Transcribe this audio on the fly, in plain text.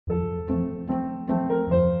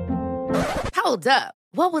Hold up.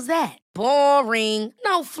 What was that? Boring.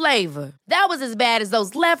 No flavor. That was as bad as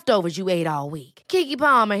those leftovers you ate all week. Keke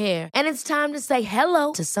Palmer here, and it's time to say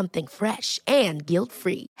hello to something fresh and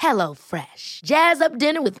guilt-free. Hello Fresh. Jazz up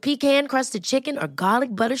dinner with pecan-crusted chicken or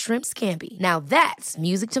garlic butter shrimp scampi. Now that's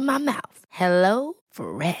music to my mouth. Hello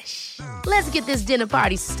Fresh. Let's get this dinner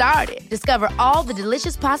party started. Discover all the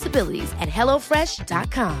delicious possibilities at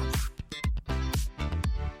hellofresh.com.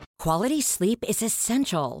 Quality sleep is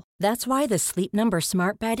essential. That's why the Sleep Number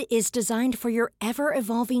Smart Bed is designed for your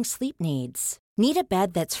ever-evolving sleep needs. Need a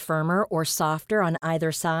bed that's firmer or softer on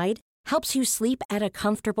either side? Helps you sleep at a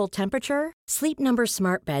comfortable temperature? Sleep Number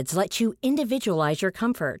Smart Beds let you individualize your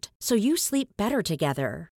comfort, so you sleep better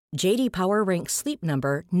together. J.D. Power ranks Sleep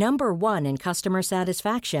Number number 1 in customer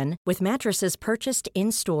satisfaction with mattresses purchased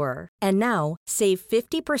in-store. And now, save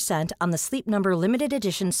 50% on the Sleep Number Limited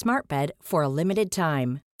Edition Smart Bed for a limited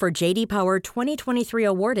time. For J.D. Power 2023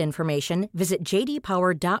 award information, visit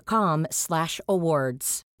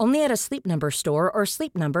jdpower.com/awards. Only at a Sleep Number store or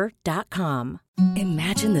sleepnumber.com.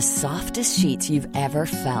 Imagine the softest sheets you've ever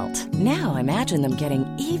felt. Now imagine them getting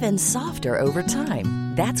even softer over time.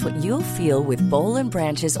 That's what you'll feel with Boll &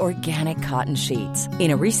 Branch's organic cotton sheets.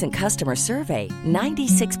 In a recent customer survey,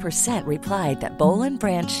 96% replied that Boll &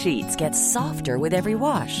 Branch sheets get softer with every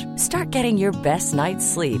wash. Start getting your best night's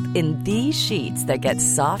sleep in these sheets that get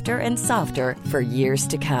softer and softer for years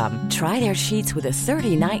to come. Try their sheets with a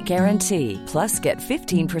 30-night guarantee. Plus, get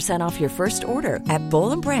 15% off your first order at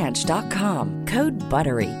bollandbranch.com. Code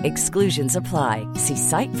BUTTERY. Exclusions apply. See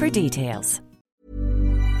site for details.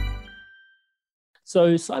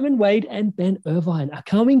 So Simon Wade and Ben Irvine are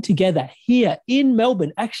coming together here in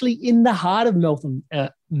Melbourne, actually in the heart of Melbourne,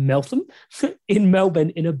 in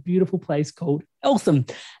Melbourne, in a beautiful place called Eltham.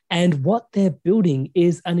 And what they're building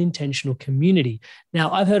is an intentional community.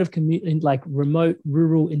 Now, I've heard of like remote,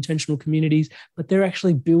 rural intentional communities, but they're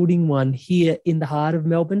actually building one here in the heart of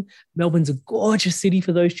Melbourne. Melbourne's a gorgeous city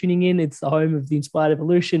for those tuning in. It's the home of the Inspired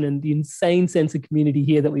Evolution, and the insane sense of community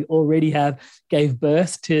here that we already have gave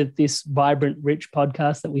birth to this vibrant, rich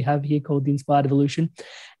podcast that we have here called the Inspired Evolution.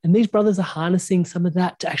 And these brothers are harnessing some of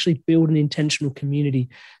that to actually build an intentional community.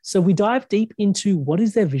 So we dive deep into what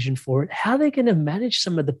is their vision for it, how they're going to manage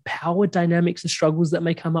some of the power dynamics and struggles that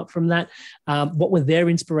may come up from that, what were their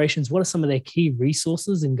inspirations, what are some of their key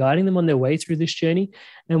resources in guiding them on their way through this journey.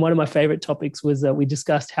 And one of my favorite topics was we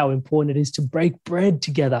discussed how important it is to break bread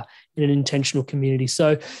together in an intentional community.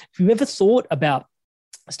 So if you've ever thought about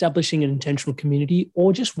establishing an intentional community,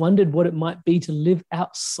 or just wondered what it might be to live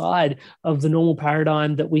outside of the normal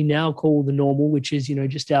paradigm that we now call the normal, which is,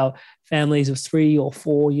 just our families of 3 or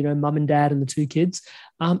 4, mum and dad and the 2 kids,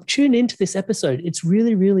 tune into this episode. It's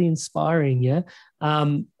really, really inspiring. Yeah.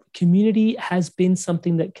 Community has been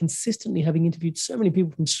something that consistently, having interviewed so many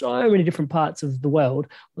people from so many different parts of the world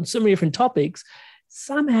on so many different topics,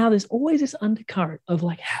 somehow there's always this undercurrent of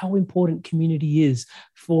like how important community is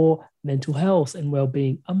for mental health and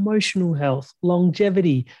well-being, emotional health,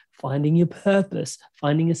 longevity, finding your purpose,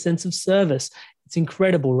 finding a sense of service. It's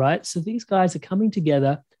incredible, right? So these guys are coming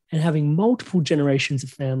together and having multiple generations of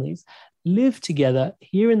families live together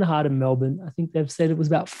here in the heart of Melbourne. I think they've said it was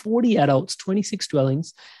about 40 adults, 26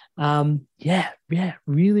 dwellings. Really,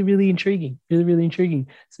 really intriguing. Really, really intriguing.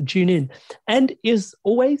 So tune in. And as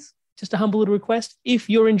always, just a humble little request. If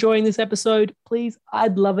you're enjoying this episode, please,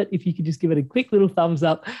 I'd love it if you could just give it a quick little thumbs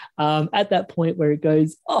up at that point where it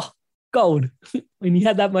goes, oh, gold. When you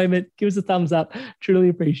had that moment, give us a thumbs up. Truly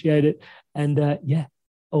appreciate it. And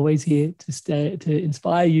always here to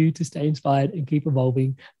inspire you to stay inspired and keep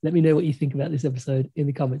evolving. Let me know what you think about this episode in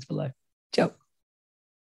the comments below. Ciao.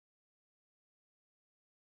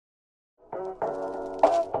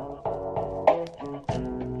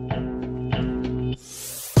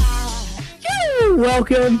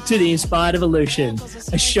 Welcome to the Inspired Evolution,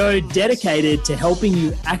 a show dedicated to helping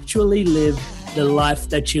you actually live the life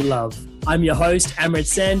that you love. I'm your host, Amrit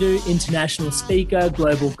Sandhu, international speaker,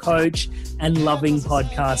 global coach, and loving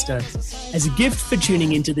podcaster. As a gift for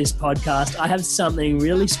tuning into this podcast, I have something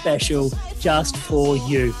really special just for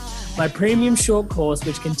you. My premium short course,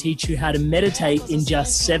 which can teach you how to meditate in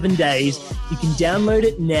just 7 days. You can download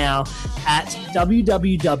it now at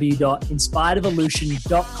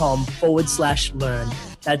www.inspiredevolution.com/learn.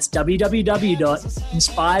 That's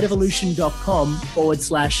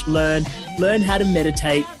www.inspiredevolution.com/learn. Learn how to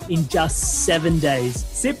meditate in just 7 days.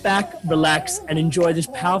 Sit back, relax, and enjoy this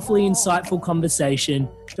powerfully insightful conversation.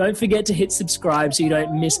 Don't forget to hit subscribe so you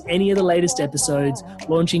don't miss any of the latest episodes,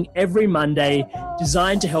 launching every Monday,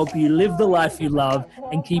 designed to help you live the life you love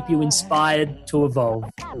and keep you inspired to evolve.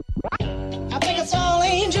 I think it's all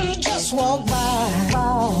angels just walk by.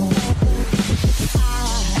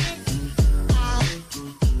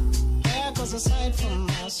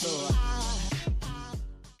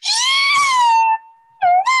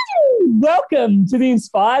 Welcome to the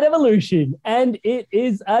Inspired Evolution, and it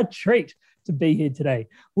is a treat to be here today.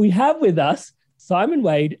 We have with us Simon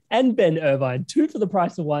Wade and Ben Irvine, two for the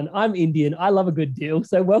price of one. I'm Indian. I love a good deal,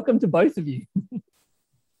 so welcome to both of you.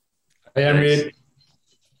 Hey, Amrit.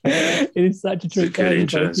 It is such a treat. It's a good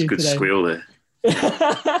intro. It's a good today. Squeal there.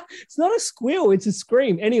 It's not a squeal, it's a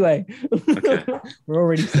scream. Anyway, okay. We're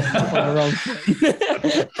already set up on the wrong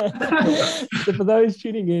foot. So for those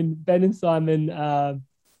tuning in, Ben and Simon,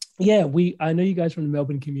 I know you guys from the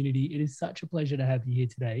Melbourne community. It is such a pleasure to have you here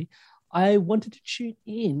today. I wanted to tune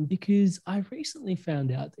in because I recently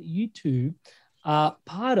found out that you two are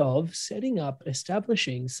part of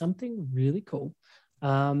establishing something really cool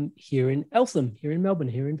here in Eltham, here in Melbourne,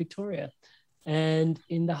 here in Victoria. And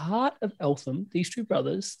in the heart of Eltham, these two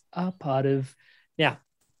brothers are part of... Now,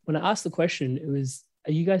 when I asked the question, it was,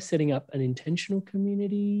 are you guys setting up an intentional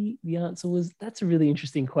community? The answer was, that's a really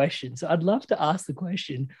interesting question. So I'd love to ask the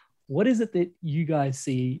question, what is it that you guys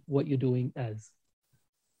see what you're doing as?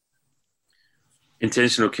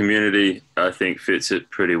 Intentional community, I think, fits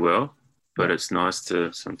it pretty well, but it's nice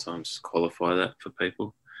to sometimes qualify that for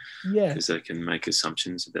people. Yeah. Because they can make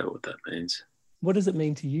assumptions about what that means. What does it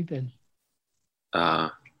mean to you, Ben?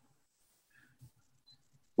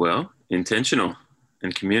 Intentional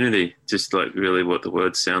and community, just like really what the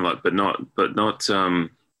words sound like, but not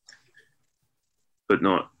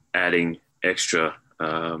adding extra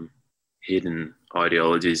hidden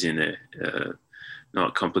ideologies in there,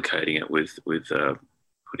 not complicating it with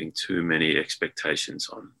putting too many expectations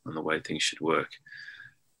on the way things should work.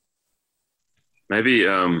 Maybe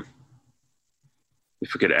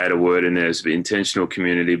if we could add a word in there, it's intentional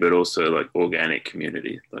community, but also like organic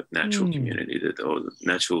community, like natural community,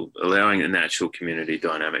 allowing the natural community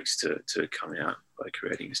dynamics to come out by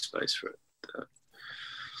creating a space for it.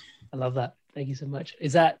 I love that. Thank you so much.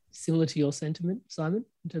 Is that similar to your sentiment, Simon,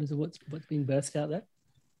 in terms of what's being burst out there?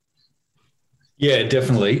 Yeah,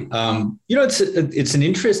 definitely. It's an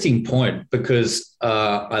interesting point because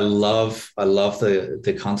I love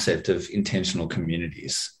the concept of intentional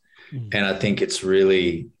communities. And I think it's a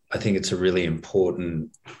really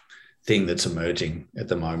important thing that's emerging at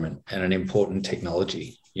the moment and an important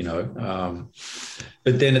technology, but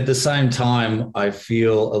then at the same time, I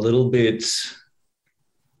feel a little bit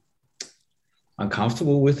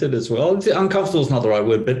uncomfortable with it as well. Uncomfortable is not the right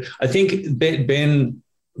word, but I think Ben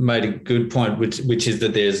made a good point, which is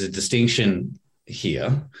that there's a distinction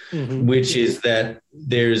here, which is that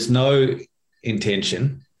there is no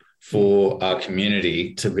intention for our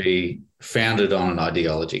community to be founded on an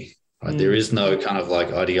ideology, right? There is no kind of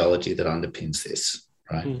like ideology that underpins this,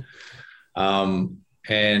 right?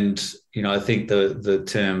 And, I think the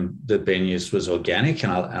term that Ben used was organic,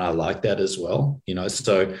 and I like that as well,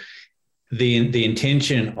 so the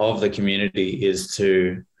intention of the community is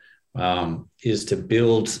to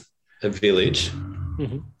build a village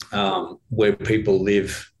where people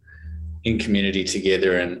live in community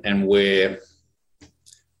together and where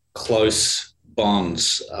close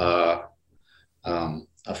bonds are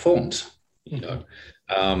formed,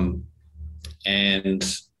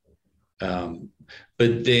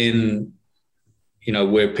 but then,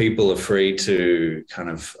 where people are free to kind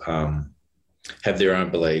of have their own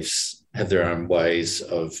beliefs, have their own ways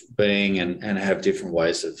of being, and have different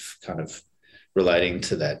ways of kind of relating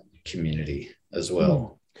to that community as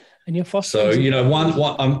well. And you're fostering. So,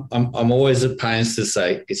 I'm always at pains to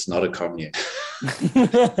say it's not a commune,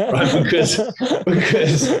 right? Because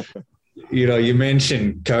you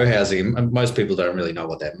mentioned co-housing, and most people don't really know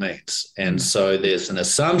what that means, and so there's an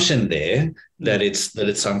assumption there that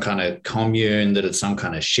it's some kind of commune, that it's some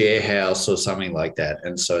kind of share house or something like that,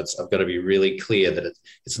 and so I've got to be really clear that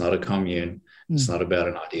it's not a commune. It's not about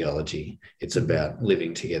an ideology. It's about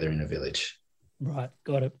living together in a village. Right,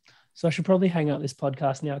 got it. So I should probably hang out this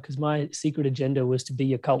podcast now because my secret agenda was to be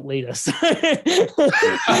your cult leader. So,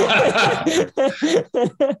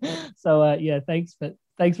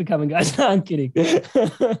 thanks for coming, guys. No, I'm kidding.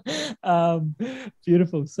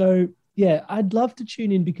 Beautiful. So yeah, I'd love to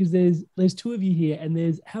tune in because there's two of you here, and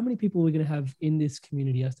there's how many people we're going to have in this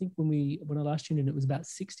community. I think when I last tuned in, it was about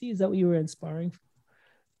 60. Is that what you were inspiring?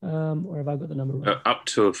 Or have I got the number wrong? Up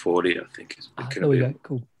to 40, I think. There we go.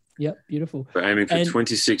 Cool. Yep, beautiful. We're aiming for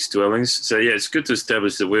 26 dwellings. So yeah, it's good to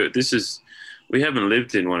establish that we haven't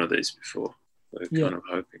lived in one of these before. We're kind of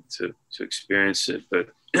hoping to experience it, but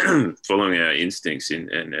following our instincts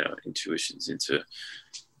and our intuitions into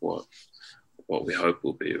what we hope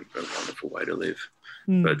will be a wonderful way to live.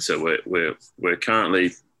 But so we're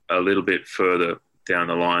currently a little bit further down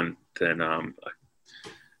the line than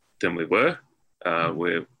we were.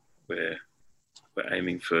 We're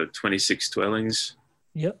aiming for 26 dwellings.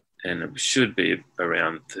 Yep. and it should be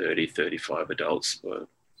around 30, 35 adults by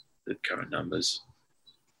the current numbers.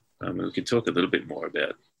 We can talk a little bit more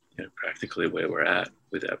about, practically where we're at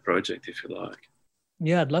with our project, if you like.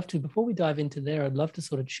 Yeah, I'd love to. Before we dive into there, I'd love to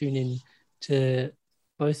sort of tune in to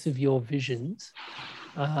both of your visions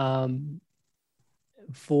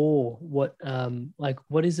for what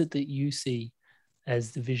is it that you see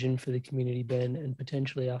as the vision for the community, Ben, and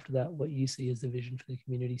potentially after that, what you see as the vision for the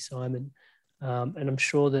community, Simon. And I'm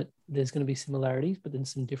sure that there's going to be similarities, but then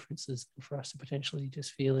some differences for us to potentially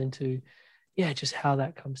just feel into, just how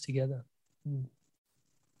that comes together.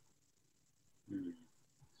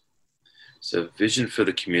 So vision for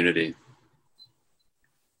the community.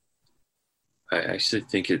 I actually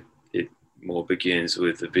think it more begins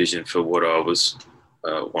with a vision for what I was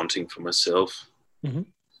wanting for myself and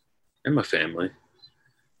my family.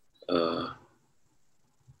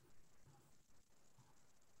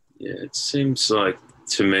 It seems like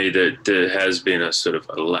to me that there has been a sort of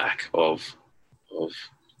a lack of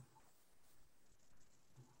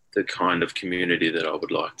the kind of community that I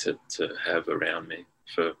would like to have around me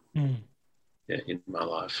in my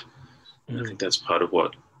life. And I think that's part of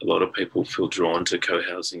what a lot of people feel drawn to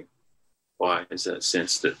co-housing. Why is that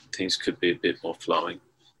sense that things could be a bit more flowing.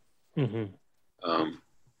 Things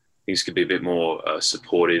could be a bit more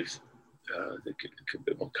supportive, they could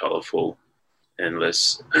be more colourful and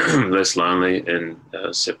less lonely and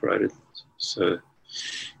separated. So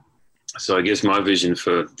I guess my vision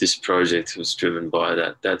for this project was driven by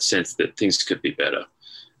that sense that things could be better.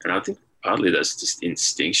 And I think partly that's just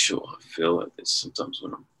instinctual. I feel like that sometimes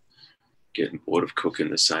when I'm getting bored of cooking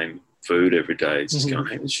the same food every day, it's just going,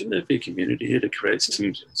 hey, shouldn't there be a community here to create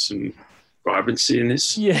some vibrancy in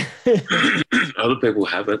this? Yeah. Other people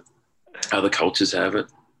have it, other cultures have it,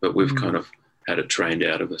 but we've kind of had it trained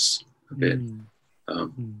out of us a bit.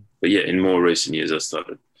 But in more recent years, I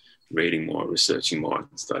started reading more, researching more,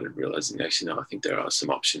 and started realizing, actually, no, I think there are some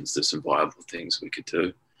options, there's some viable things we could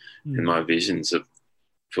do. And my visions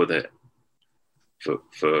for the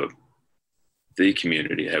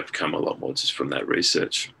community have come a lot more just from that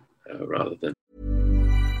research rather than.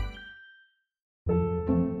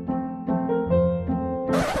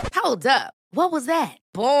 Hold up. What was that?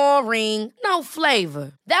 Boring. No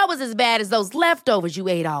flavor. That was as bad as those leftovers you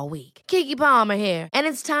ate all week. Keke Palmer here, and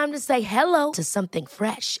it's time to say hello to something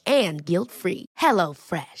fresh and guilt-free. Hello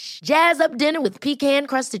Fresh. Jazz up dinner with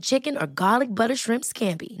pecan-crusted chicken or garlic butter shrimp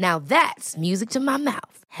scampi. Now that's music to my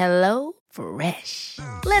mouth. Hello Fresh.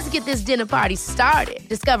 Let's get this dinner party started.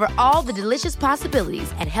 Discover all the delicious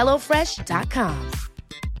possibilities at hellofresh.com.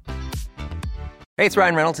 Hey, it's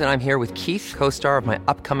Ryan Reynolds, and I'm here with Keith, co-star of my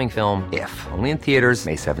upcoming film, If, only in theaters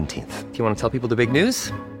May 17th. Do you want to tell people the big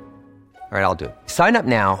news? All right, I'll do it. Sign up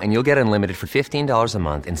now and you'll get unlimited for $15 a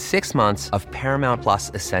month and 6 months of Paramount Plus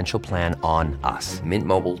Essential Plan on us.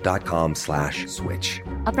 MintMobile.com/switch.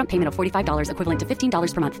 Upfront payment of $45 equivalent to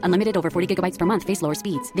 $15 per month. Unlimited over 40 gigabytes per month. Face lower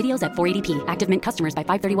speeds. Videos at 480p. Active Mint customers by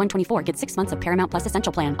 531.24 get 6 months of Paramount Plus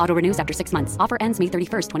Essential Plan. Auto renews after 6 months. Offer ends May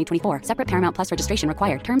 31st, 2024. Separate Paramount Plus registration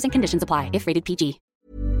required. Terms and conditions apply if rated PG.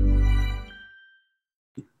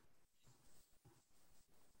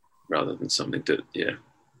 Rather than something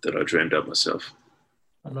that I dreamed up myself.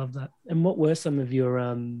 I love that. And what were some of your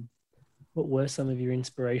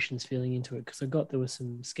inspirations feeling into it? Because I got there were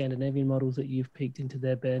some Scandinavian models that you've peeked into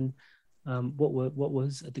there, Ben. What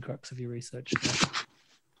was at the crux of your research?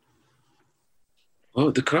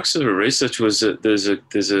 Well, the crux of the research was that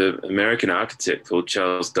there's a American architect called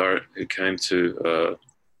Charles Durrett who came to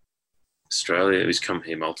Australia. He's come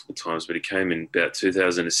here multiple times, but he came in about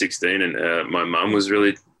 2016, and my mum was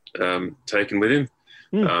really taken with him.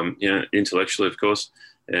 Intellectually, of course,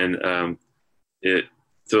 and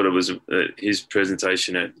thought it was his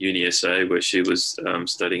presentation at UniSA, where she was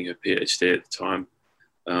studying her PhD at the time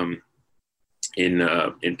in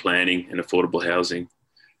planning and affordable housing.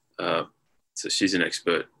 So she's an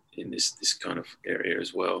expert in this kind of area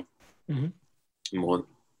as well. I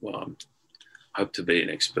hope to be an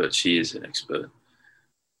expert. She is an expert.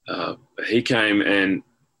 But he came and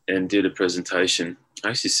did a presentation. I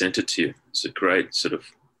actually sent it to you. It's a great sort of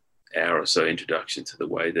hour or so introduction to the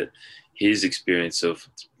way that his experience of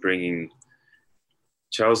bringing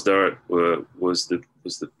Charles Durrett was the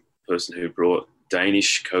person who brought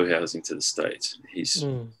Danish co-housing to the States. He's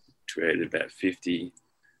created about 50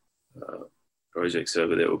 projects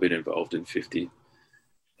over there, or been involved in 50,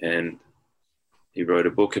 and he wrote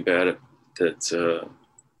a book about it that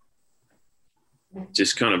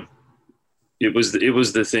just kind of it was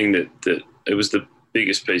the thing that it was the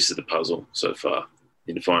biggest piece of the puzzle so far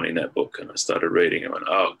in finding that book. And I started reading and went,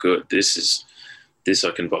 oh, good, this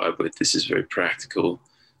I can vibe with. This is very practical.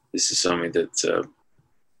 this is something that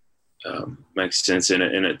makes sense, and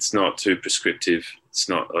it's not too prescriptive. It's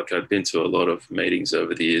not like I've been to a lot of meetings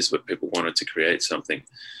over the years where people wanted to create something,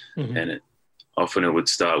 and often it would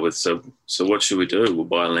start with, so what should we do? We'll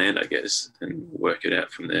buy land, I guess, and work it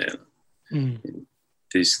out from there.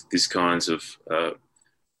 These kinds of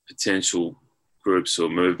potential groups or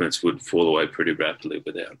movements would fall away pretty rapidly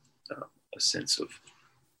without a sense of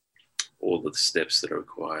all of the steps that are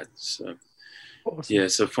required. So, awesome. Yeah,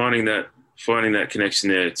 so finding that connection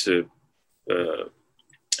there to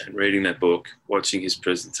and reading that book, watching his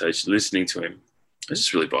presentation, listening to him, I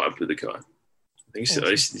just really vibed with the guy. I think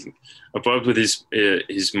I vibed with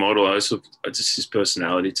his model. Just his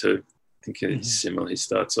personality too. I think it's similar. He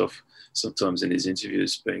starts off sometimes in his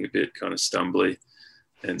interviews being a bit kind of stumbly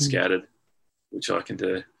and scattered, which I can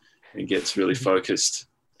do, and gets really focused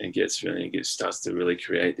and starts to really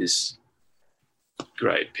create this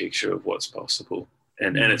great picture of what's possible.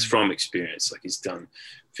 And it's from experience. Like, he's done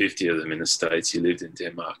 50 of them in the States. He lived in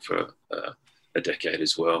Denmark for a decade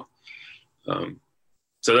as well.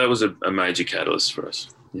 So that was a major catalyst for us.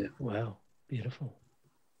 Yeah. Wow. Beautiful.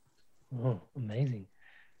 Oh, amazing.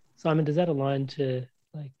 Simon, does that align to,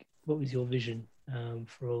 like, what was your vision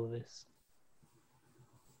for all of this?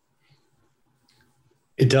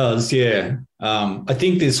 It does, yeah. I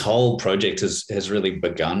think this whole project has really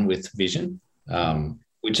begun with vision,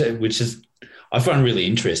 which is, I find really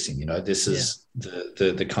interesting. You know, this is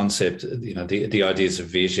the concept. You know, the ideas of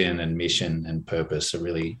vision and mission and purpose are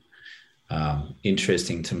really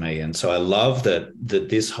interesting to me, and so I love that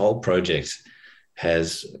this whole project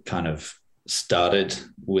has kind of started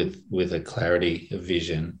with a clarity of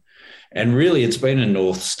vision, and really it's been a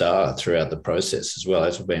North Star throughout the process as well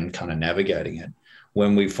as we've been kind of navigating it.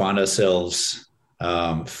 When we find ourselves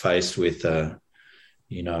faced with a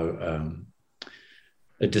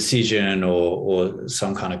decision or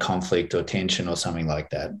some kind of conflict or tension or something like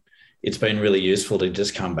that, it's been really useful to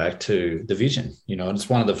just come back to the vision. You know, and it's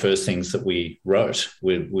one of the first things that we wrote.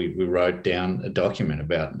 We wrote down a document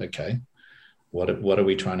about, okay, what are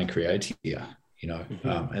we trying to create here? You know,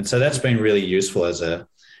 and so that's been really useful as a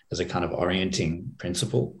kind of orienting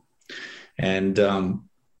principle. And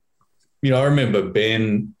you know, I remember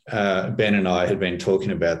Ben and I had been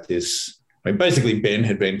talking about this. I mean, basically, Ben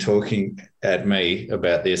had been talking at me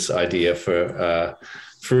about this idea for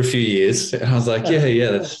a few years, and I was like,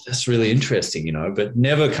 yeah, that's really interesting, you know, but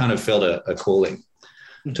never kind of felt a calling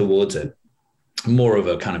towards it, more of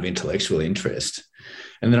a kind of intellectual interest.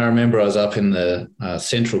 And then I remember I was up in the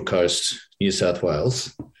Central Coast, New South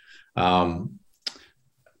Wales, kind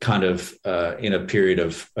of in a period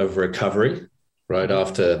of recovery right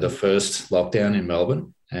after the first lockdown in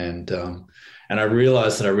Melbourne, and I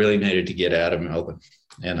realised that I really needed to get out of Melbourne.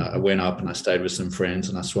 And I went up and I stayed with some friends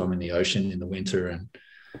and I swam in the ocean in the winter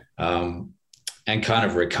and kind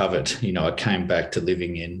of recovered. You know, I came back to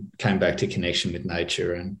connection with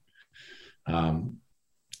nature and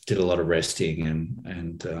did a lot of resting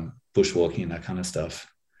and bushwalking and that kind of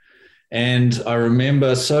stuff. And I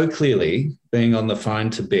remember so clearly being on the phone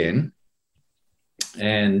to Ben,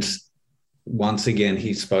 and once again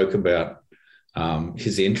he spoke about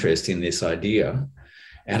his interest in this idea,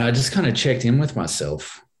 and I just kind of checked in with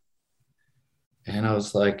myself, and I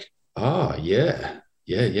was like, "Oh yeah,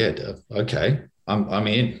 okay, I'm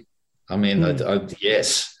in,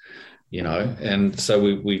 yes." You know, and so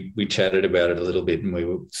we chatted about it a little bit, and we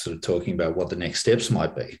were sort of talking about what the next steps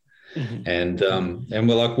might be. And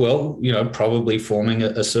we're like, well, you know, probably forming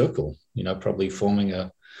a circle, you know, probably forming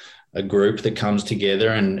a group that comes together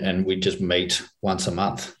and we just meet once a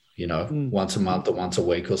month, you know, once a month or once a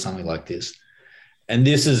week or something like this. And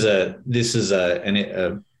this is a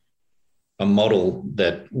model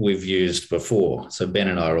that we've used before. So Ben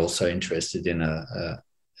and I are also interested in an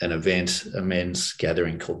event, a men's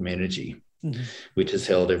gathering called Menergy, which is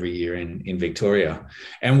held every year in Victoria.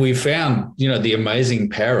 And we found, you know, the amazing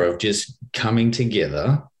power of just coming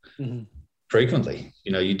together frequently.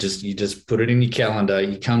 You know, you just put it in your calendar,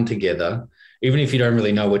 you come together, even if you don't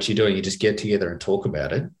really know what you're doing, you just get together and talk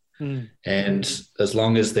about it. And as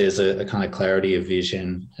long as there's a kind of clarity of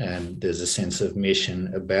vision and there's a sense of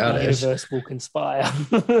mission about the universe will conspire.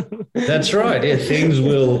 That's right. Yeah, things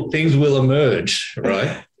will emerge,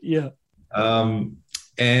 right? Yeah.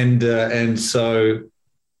 And so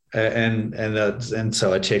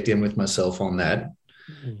I checked in with myself on that.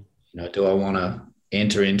 You know, do I want to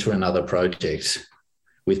enter into another project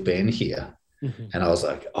with Ben here? And I was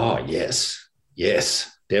like, oh yes,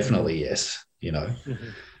 definitely yes. You know.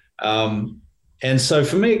 And so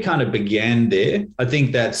for me, it kind of began there. I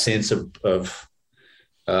think that sense of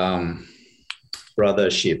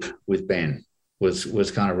brothership with Ben,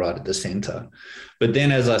 was kind of right at the center. But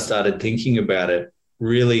then as I started thinking about it,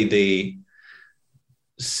 really the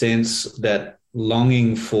sense that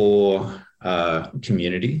longing for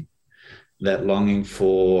community, that longing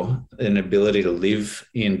for an ability to live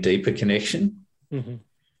in deeper connection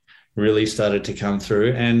really started to come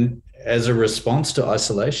through. And as a response to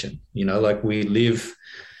isolation, you know, like we live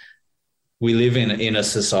in a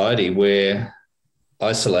society where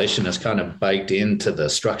isolation is kind of baked into the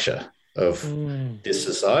structure of this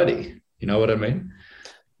society. You know what I mean?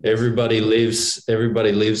 Everybody lives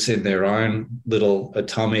in their own little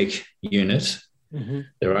atomic unit,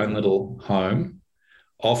 their own little home,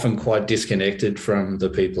 often quite disconnected from the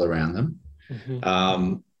people around them,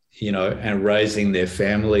 you know, and raising their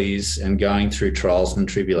families and going through trials and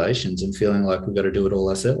tribulations and feeling like we've got to do it all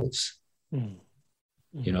ourselves,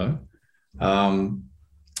 you know?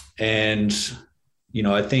 And, you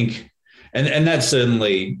know, I think, and that's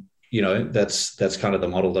certainly, you know, that's kind of the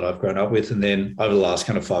model that I've grown up with. And then over the last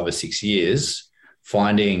kind of 5 or 6 years,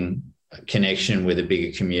 finding a connection with a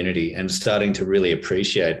bigger community and starting to really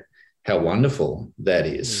appreciate how wonderful that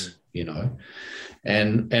is, you know,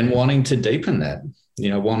 and wanting to deepen that, you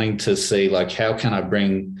know, wanting to see like, how can I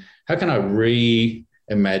reimagine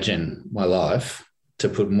my life to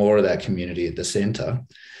put more of that community at the center?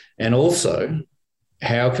 And also,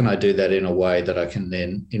 how can I do that in a way that I can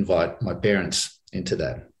then invite my parents into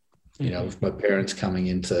that? You know, with my parents coming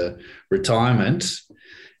into retirement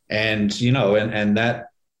and, you know, and that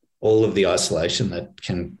all of the isolation that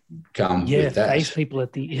can come with that. Face people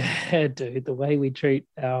at the, dude, the way we treat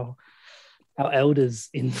our elders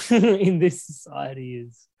in in this society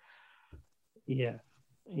is,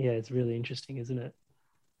 it's really interesting, isn't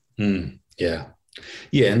it? Yeah.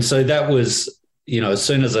 And so that was, you know, as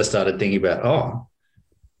soon as I started thinking about,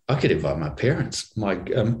 I could invite my parents.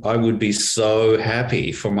 I would be so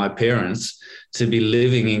happy for my parents to be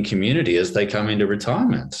living in community as they come into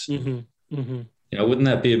retirement. You know, wouldn't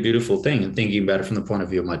that be a beautiful thing? And thinking about it from the point of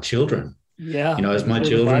view of my children. Yeah. You know, as my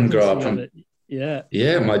children grow up and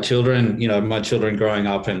my children growing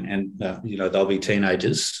up and you know, they'll be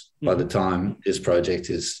teenagers by the time this project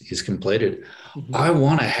is completed. I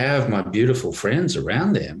want to have my beautiful friends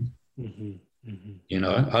around them. You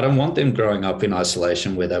know, I don't want them growing up in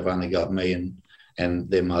isolation where they've only got me and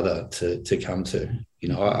their mother to come to. You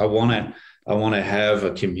know, I want to have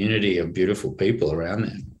a community of beautiful people around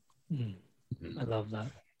them. I love that.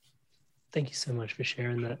 Thank you so much for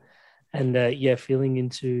sharing that. And feeling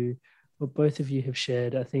into what both of you have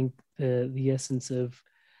shared, I think the essence of,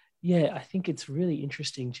 I think it's really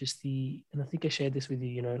interesting. And I think I shared this with you.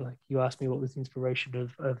 You know, like you asked me what was the inspiration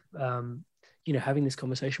of you know, having this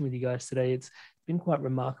conversation with you guys today. It's been quite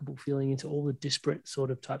remarkable feeling into all the disparate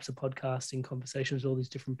sort of types of podcasting conversations, all these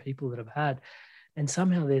different people that I've had. And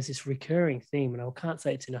somehow there's this recurring theme, and I can't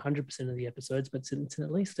say it's in 100% of the episodes, but it's in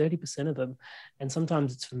at least 30% of them. And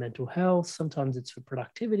sometimes it's for mental health, sometimes it's for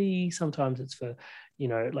productivity, sometimes it's for, you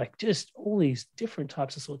know, like just all these different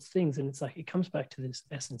types of sorts of things. And it's like, it comes back to this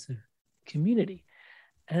essence of community.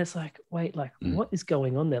 And it's like, wait, like what is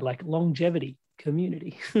going on there? Like longevity,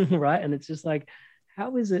 community, right? And it's just like,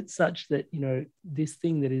 how is it such that, you know, this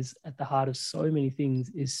thing that is at the heart of so many things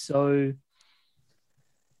is so,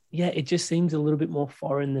 it just seems a little bit more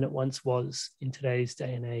foreign than it once was in today's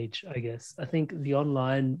day and age, I guess. I think the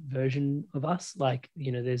online version of us, like,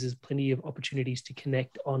 you know, there's plenty of opportunities to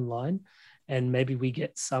connect online, and maybe we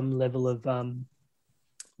get some level of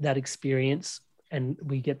that experience and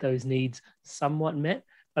we get those needs somewhat met.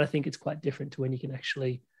 But I think it's quite different to when you can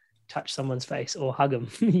actually touch someone's face or hug them,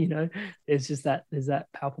 you know, there's that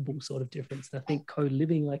palpable sort of difference. And I think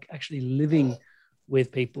co-living, like actually living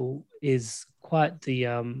with people, is quite the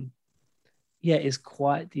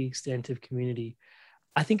extent of community.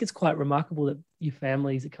 I think it's quite remarkable that your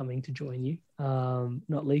families are coming to join you,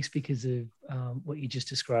 not least because of what you just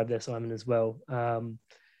described there, Simon, as well.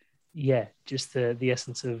 Just the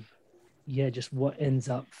essence of just what ends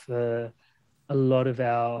up for a lot of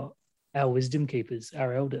our wisdom keepers,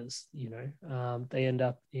 our elders, you know, they end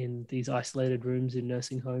up in these isolated rooms in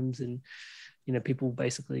nursing homes, and, you know, people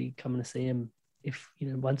basically coming to see them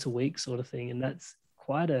once a week sort of thing. And that's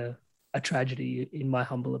quite a tragedy in my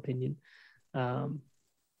humble opinion. I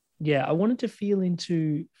wanted to feel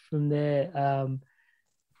into from there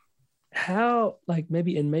how, like,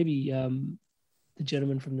 maybe the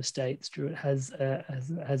gentleman from the States, Stuart, has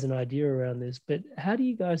an idea around this, but how do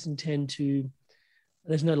you guys intend to,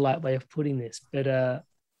 there's no light way of putting this, but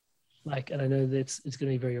and I know that it's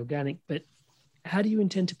going to be very organic, but how do you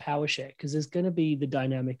intend to power share? Because there's going to be the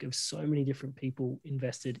dynamic of so many different people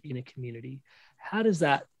invested in a community. How does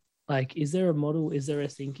that Like, is there a model? Is there a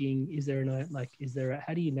thinking? Is there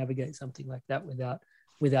how do you navigate something like that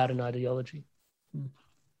without an ideology?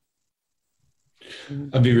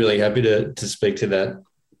 I'd be really happy to speak to that,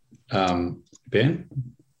 Ben.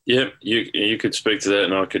 Yeah, you could speak to that,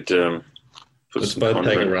 and I could put Let's some both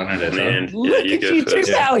take a content run at it. on the end. Huh? Look you at go you first.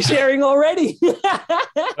 two power sharing already.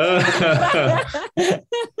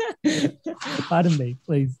 Pardon me,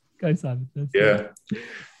 please go, Simon.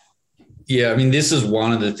 Yeah. I mean, this is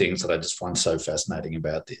one of the things that I just find so fascinating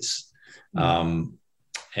about this,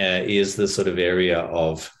 is the sort of area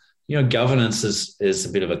of, governance is a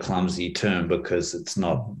bit of a clumsy term because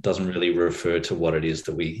doesn't really refer to what it is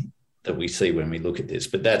that we see when we look at this,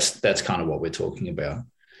 but that's kind of what we're talking about.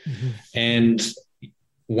 Mm-hmm. And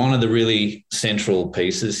one of the really central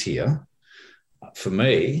pieces here for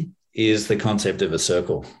me is the concept of a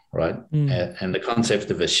circle, right? And the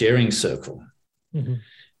concept of a sharing circle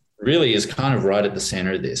really is kind of right at the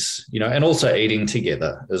center of this, and also eating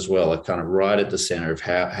together as well, are kind of right at the center of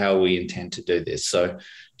how we intend to do this. So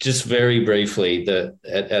just very briefly,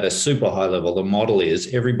 at a super high level, the model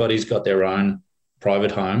is everybody's got their own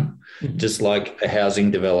private home, just like a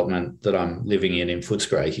housing development that I'm living in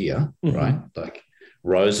Footscray here, right? Like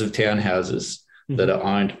rows of townhouses that are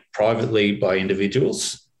owned privately by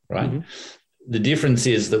individuals, right? The difference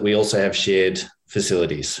is that we also have shared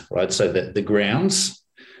facilities, right? So that the grounds,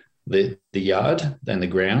 the yard and the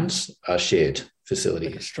grounds are shared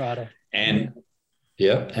facilities. Like a strata. And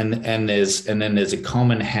then there's a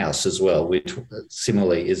common house as well, which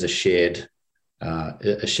similarly is a shared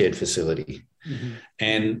facility.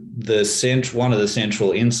 And one of the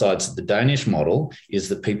central insights of the Danish model is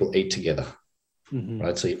that people eat together,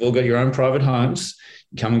 right? So you've all got your own private homes.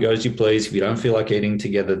 You come and go as you please. If you don't feel like eating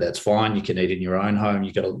together, that's fine. You can eat in your own home.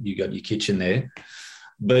 You got your kitchen there.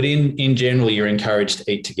 But in general, you're encouraged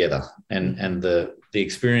to eat together. And the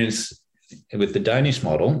experience with the Danish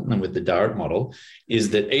model and with the Darrett model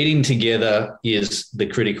is that eating together is the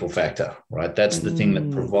critical factor, right? That's the thing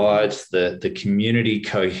that provides the community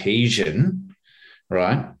cohesion,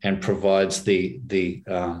 right? And provides the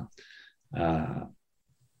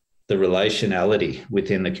relationality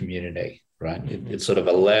within the community, right? It sort of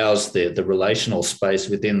allows the relational space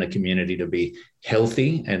within the community to be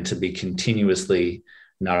healthy and to be continuously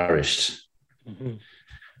nourished.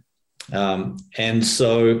 And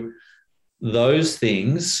so those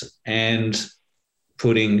things and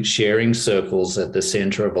putting sharing circles at the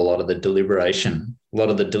center of a lot of the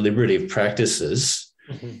deliberative practices,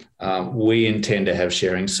 we intend to have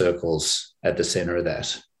sharing circles at the center of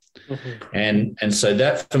that. And so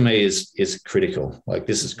that for me is critical. Like,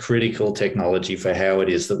 this is critical technology for how it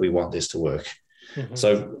is that we want this to work.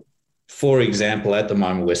 So, for example, at the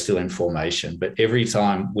moment, we're still in formation, but every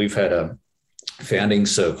time we've had a founding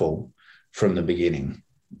circle from the beginning,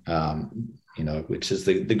 which is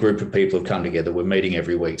the group of people who've come together. We're meeting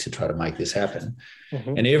every week to try to make this happen.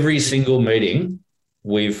 And every single meeting,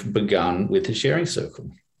 we've begun with a sharing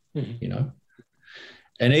circle,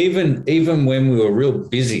 And even when we were real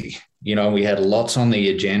busy, we had lots on the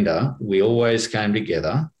agenda, we always came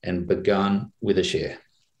together and begun with a share.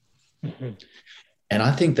 And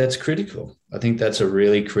I think that's critical. I think that's a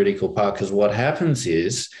really critical part, because what happens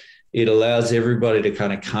is it allows everybody to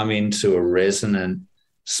kind of come into a resonant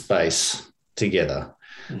space together.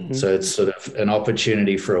 So it's sort of an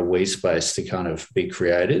opportunity for a we space to kind of be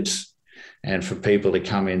created and for people to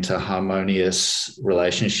come into harmonious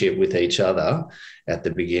relationship with each other at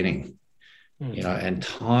the beginning. And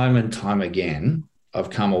time again, I've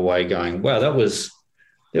come away going, wow, there was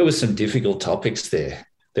some difficult topics there.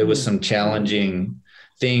 There was some challenging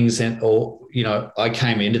things, I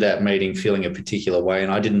came into that meeting feeling a particular way,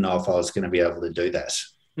 and I didn't know if I was going to be able to do that.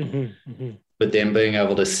 But then being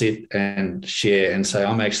able to sit and share and say,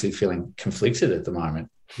 I'm actually feeling conflicted at the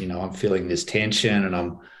moment. I'm feeling this tension, and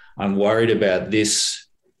I'm worried about this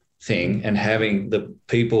thing, and having the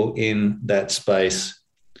people in that space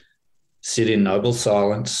sit in noble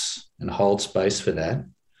silence and hold space for that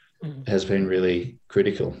has been really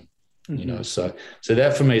critical. So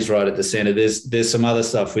that for me is right at the center. There's some other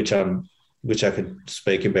stuff which I could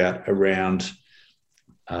speak about around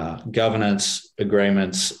governance,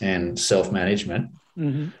 agreements, and self-management.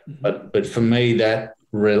 But for me, that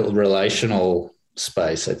relational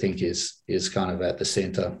space, I think, is kind of at the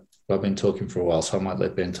center. I've been talking for a while, so I might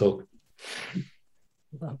let Ben talk.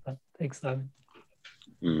 Love that. Thanks, Simon.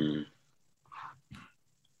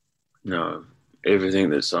 No, everything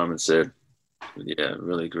that Simon said, yeah,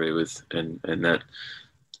 really agree with. And that,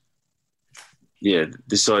 yeah,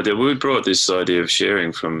 this idea, we brought this idea of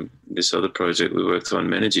sharing from this other project we worked on,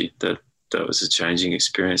 Menergy, that was a changing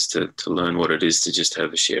experience to learn what it is to just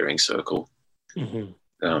have a sharing circle, to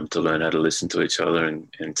learn how to listen to each other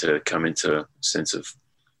and to come into a sense of,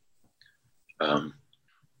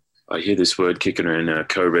 I hear this word kicking around,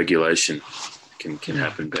 co-regulation can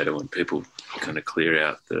happen better when people kind of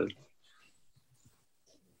clear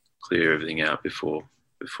everything out before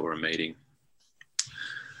a meeting.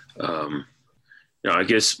 I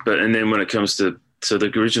guess, and then when it comes to, so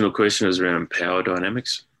the original question was around power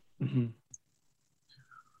dynamics. And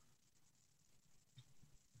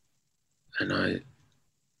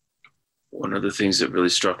one of the things that really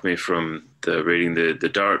struck me from reading the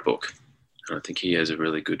Durrett book, and I think he has a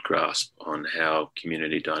really good grasp on how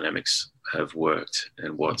community dynamics have worked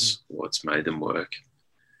and what's made them work,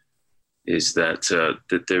 is that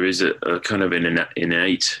there is a kind of an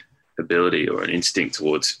innate ability or an instinct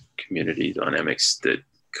towards community dynamics that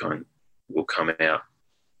will come out.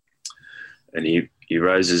 And he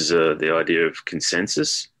raises the idea of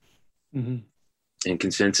consensus. And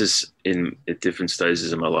consensus at different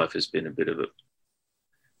stages of my life has been a bit of a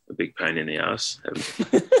big pain in the ass.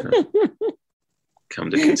 Come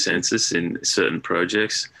to consensus in certain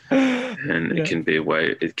projects, and it can be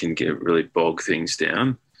it can really bog things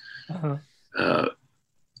down.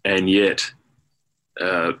 And yet,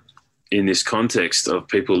 in this context of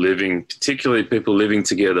particularly people living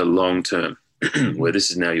together long term, where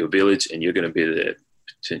this is now your village and you're going to be there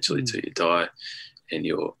potentially till you die, and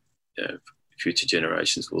your future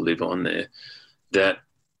generations will live on there, that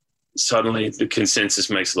suddenly the consensus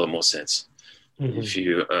makes a lot more sense.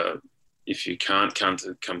 If you can't come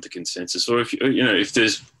to consensus, or if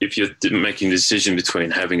you're making a decision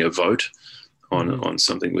between having a vote on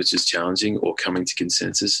something which is challenging or coming to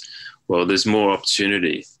consensus, well, there's more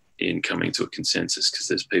opportunity in coming to a consensus because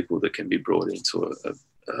there's people that can be brought into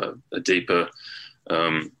a deeper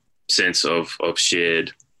sense of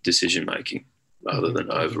shared decision making rather than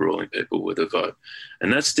overruling people with a vote.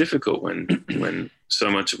 And that's difficult when so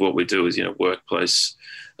much of what we do is, workplace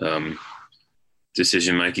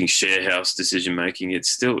decision making, share house decision making.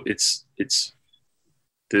 It's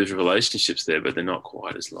there's relationships there, but they're not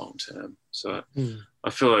quite as long term. So I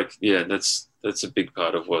feel like, that's a big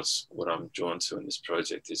part of what I'm drawn to in this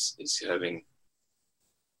project is having,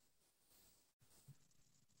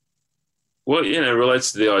 well, it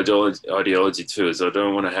relates to the ideology too, is I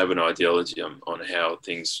don't want to have an ideology on how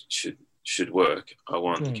things should work. I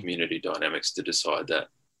want the community dynamics to decide that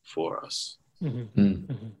for us.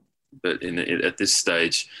 But at this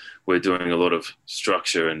stage, we're doing a lot of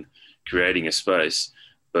structure and creating a space,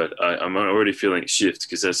 but I'm already feeling a shift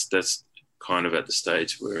because that's kind of at the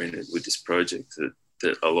stage we're in with this project,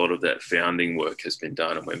 that a lot of that founding work has been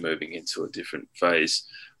done and we're moving into a different phase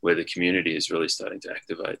where the community is really starting to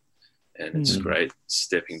activate. And it's great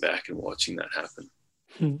stepping back and watching that happen.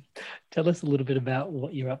 Tell us a little bit about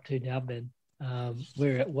what you're up to now, Ben.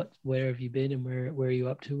 Where have you been, and where are you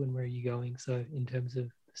up to, and where are you going? So in terms of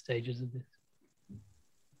the stages of this.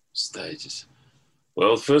 Stages.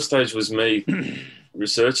 Well, the first stage was me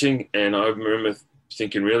researching, and I remember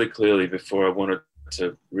thinking really clearly before I wanted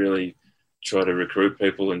to really try to recruit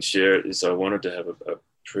people and share it, is I wanted to have a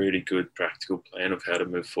pretty good practical plan of how to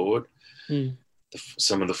move forward.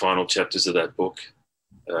 Some of the final chapters of that book,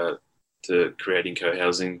 the Creating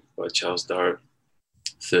Co-Housing by Charles Durrett,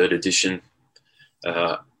 3rd edition.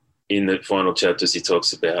 In the final chapters, he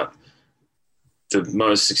talks about the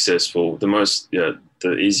most successful,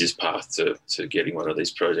 the easiest path to getting one of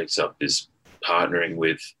these projects up is partnering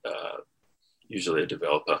with usually a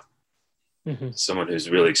developer, someone who's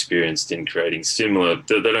really experienced in creating similar.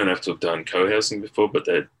 They don't have to have done co-housing before, but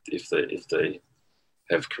if they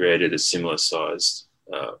have created a similar sized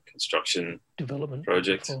construction development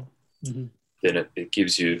project, then it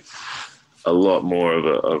gives you a lot more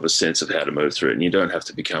of a sense of how to move through it, and you don't have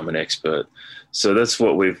to become an expert. So that's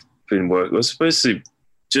what we've been working. It was basically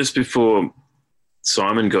just before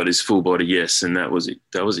Simon got his full body yes, and that was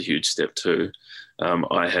a huge step too.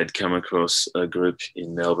 I had come across a group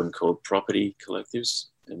in Melbourne called Property Collectives,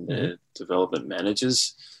 and they're development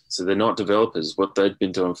managers. So they're not developers. What they'd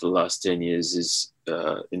been doing for the last 10 years is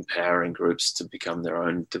empowering groups to become their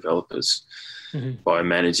own developers by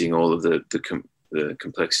managing all of the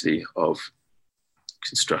complexity of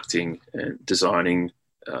constructing and designing,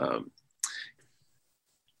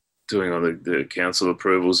 doing all the council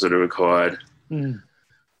approvals that are required.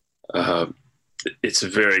 It's a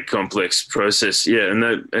very complex process,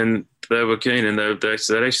 and they were keen, and they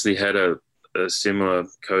actually had a similar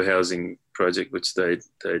co-housing project which they'd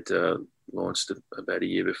launched about a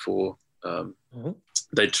year before.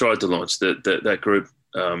 They tried to launch that group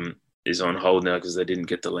is on hold now because they didn't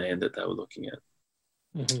get the land that they were looking at.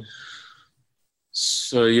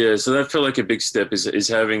 So that felt like a big step is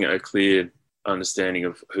having a clear understanding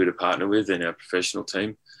of who to partner with in our professional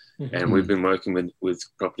team. Mm-hmm. And we've been working with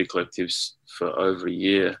property collectives for over a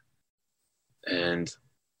year. And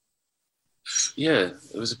it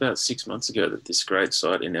was about 6 months ago that this great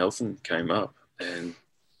site in Eltham came up. And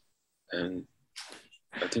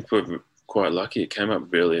I think we're quite lucky. It came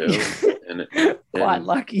up really early. Quite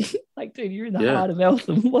lucky. Like, dude, you're in the heart of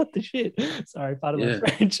Eltham. What the shit? Sorry, pardon my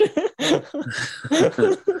French.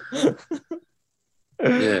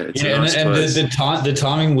 It's a nice place. The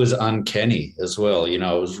timing was uncanny as well. You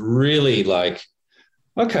know, it was really like,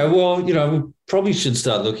 okay, well, you know, we probably should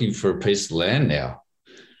start looking for a piece of land now.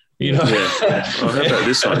 You know, how about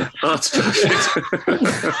this one? Oh, it's perfect.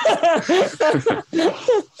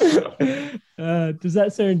 Does that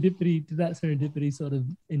serendipity sort of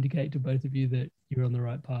indicate to both of you that you're on the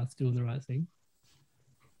right path, doing the right thing?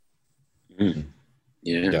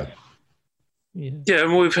 Yeah,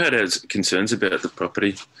 and we've had concerns about the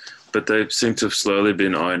property, but they seem to have slowly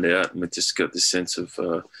been ironed out, and we've just got this sense of,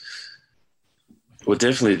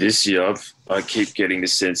 definitely this year, I keep getting the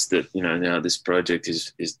sense that, you know, now this project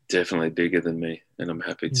is definitely bigger than me, and I'm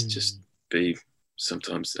happy to just be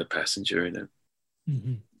sometimes a passenger in it.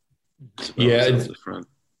 Mm-hmm. The front.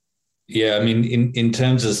 Yeah, I mean, in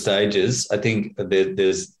terms of stages, I think there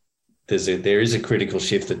is a critical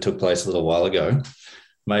shift that took place a little while ago,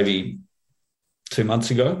 maybe 2 months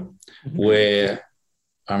ago, where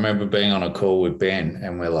I remember being on a call with Ben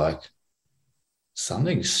and we're like,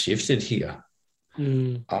 something's shifted here.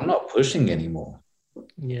 I'm not pushing anymore.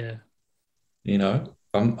 Yeah. You know,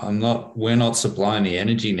 we're not supplying the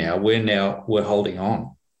energy now. We're holding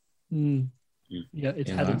on. Yeah,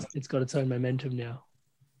 it's got its own momentum now.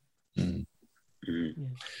 Yeah.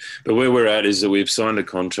 But where we're at is that we've signed a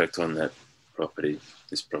contract on that property,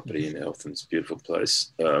 this property in Eltham. It's a beautiful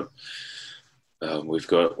place. We've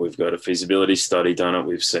got a feasibility study done.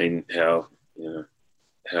 We've seen how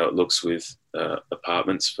it looks with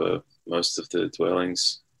apartments for most of the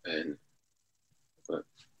dwellings, but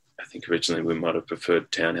I think originally we might have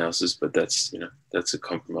preferred townhouses, but that's a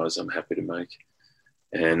compromise I'm happy to make.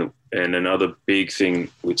 And another big thing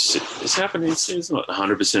which is happening, it's not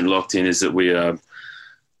 100% locked in, is that we are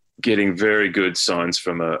getting very good signs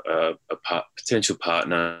from a potential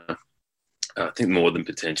partner. I think more than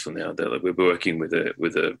potential now. That we're working with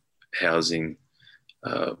a housing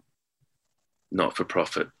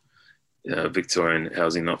not-for-profit, Victorian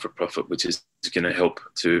housing not-for-profit, which is going to help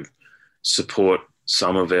to support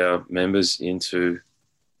some of our members into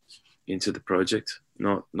the project.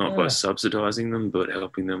 Not by subsidising them, but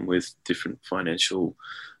helping them with different financial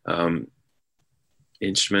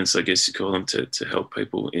instruments, I guess you call them, to help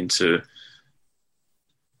people into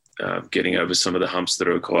getting over some of the humps that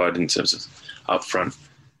are required in terms of upfront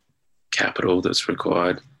capital that's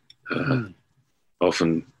required.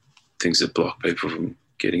 Often things that block people from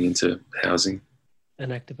getting into housing.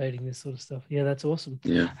 And activating this sort of stuff. Yeah, that's awesome.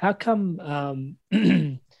 Yeah. How come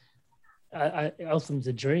Eltham's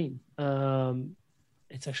a dream?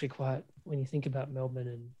 It's actually quite, when you think about Melbourne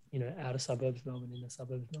and, you know, outer suburbs Melbourne, in the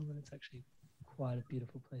suburbs Melbourne, it's actually quite a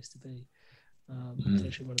beautiful place to be. It's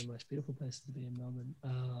actually one of the most beautiful places to be in Melbourne.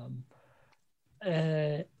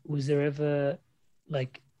 Was there ever,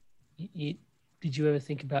 like, did you ever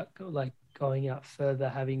think about going out further,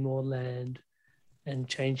 having more land and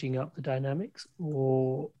changing up the dynamics,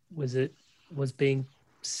 or was being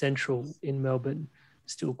central in Melbourne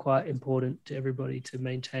still quite important to everybody to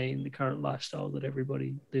maintain the current lifestyle that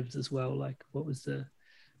everybody lives as well? Like, what were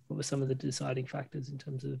some of the deciding factors in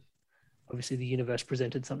terms of, obviously the universe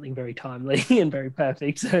presented something very timely and very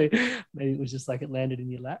perfect, so maybe it was just like it landed in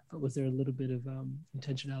your lap, but was there a little bit of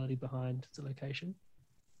intentionality behind the location?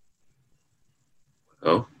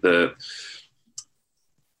 Well, I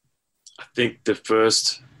think the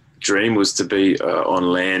first dream was to be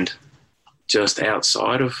on land just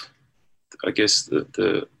outside of, I guess,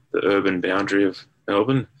 the urban boundary of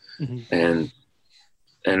Melbourne. And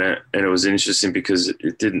it was interesting because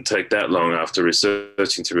it didn't take that long after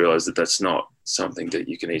researching to realise that that's not something that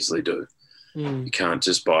you can easily do. You can't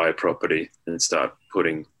just buy a property and start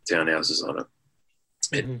putting townhouses on it.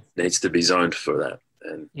 It needs to be zoned for that.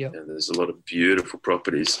 And there's a lot of beautiful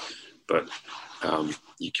properties, but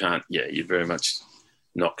you can't, you're very much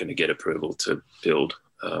not going to get approval to build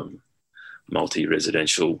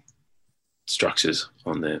multi-residential structures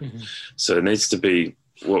on there. So it needs to be,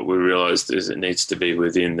 what we realised is it needs to be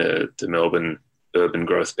within the Melbourne urban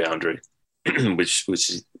growth boundary, which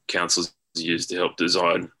councils use to help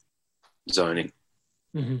design zoning.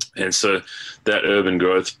 And so that urban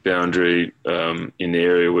growth boundary in the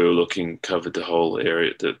area we were looking covered the whole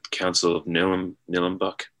area, the council of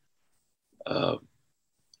Nillumbuk.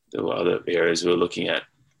 There were other areas we were looking at,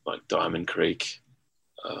 like Diamond Creek.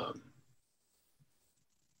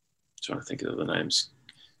 Trying to think of the names.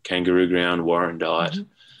 Kangaroo Ground, Warrandyte.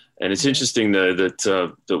 And it's interesting, though,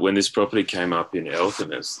 that when this property came up in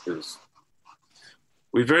Eltham,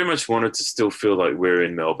 we very much wanted to still feel like we're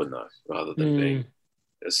in Melbourne, though, rather than being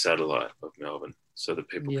a satellite of Melbourne, so that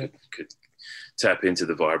people could tap into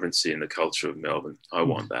the vibrancy and the culture of Melbourne. I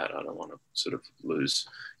want that. I don't want to sort of lose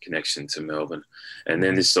connection to Melbourne. And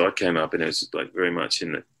then this site came up, and it was like very much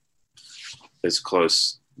as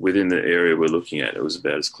close within the area we're looking at. It was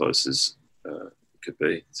about as close as it could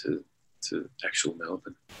be to actual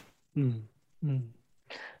Melbourne.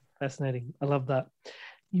 Fascinating. I love that.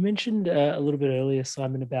 You mentioned a little bit earlier,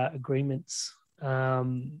 Simon, about agreements.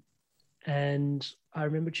 And I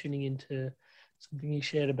remember tuning into something you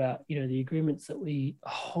shared about, the agreements that we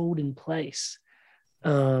hold in place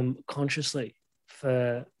consciously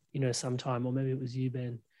for, some time, or maybe it was you,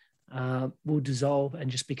 Ben, will dissolve and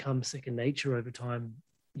just become second nature over time,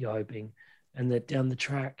 you're hoping. And that down the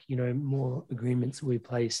track, more agreements will be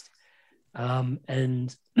placed.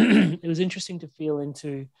 And it was interesting to feel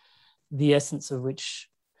into the essence of which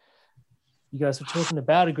you guys were talking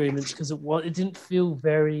about agreements, because it didn't feel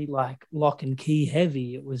very like lock and key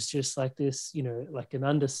heavy. It was just like this, like an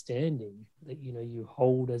understanding that, you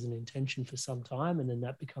hold as an intention for some time, and then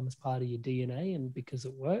that becomes part of your DNA, and because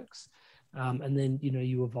it works. And then,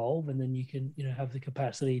 you evolve, and then you can, have the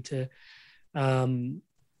capacity to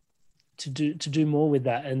do more with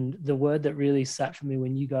that. And the word that really sat for me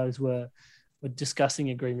when you guys were discussing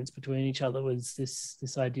agreements between each other was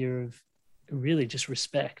this idea of really just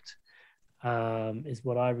respect. Is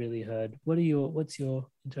what I really heard. What's your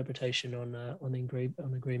interpretation on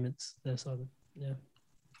agreements there, Simon? Yeah.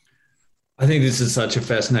 I think this is such a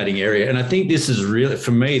fascinating area. And I think this is really, for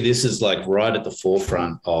me, this is like right at the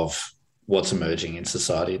forefront of what's emerging in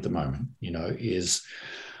society at the moment,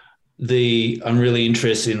 I'm really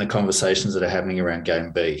interested in the conversations that are happening around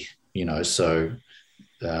Game B, so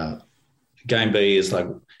Game B is like,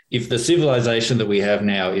 if the civilization that we have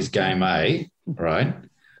now is Game A, right?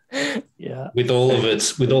 Yeah. With all of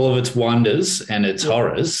its wonders and its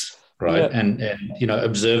horrors, right? Yeah. And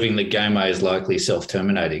observing that Game A is likely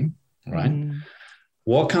self-terminating, right?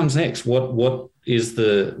 What comes next? What is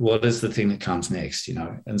the thing that comes next?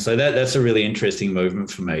 And so that's a really interesting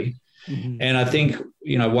movement for me. And I think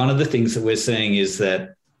one of the things that we're seeing is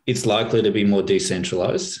that it's likely to be more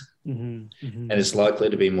decentralized, and it's likely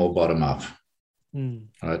to be more bottom up.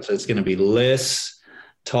 Right, so it's going to be less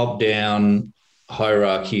top down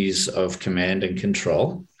hierarchies of command and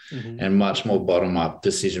control, and much more bottom up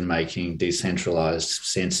decision making, decentralized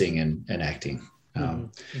sensing and acting.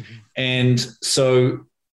 And so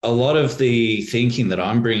a lot of the thinking that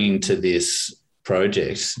I'm bringing to this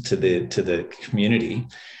project, to the community,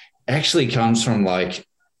 actually comes from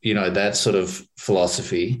that sort of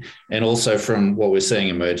philosophy, and also from what we're seeing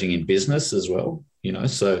emerging in business as well.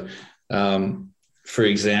 So for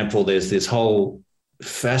example, there's this whole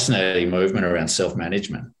fascinating movement around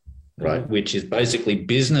self-management, right? Which is basically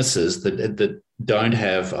businesses that don't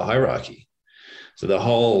have a hierarchy. So the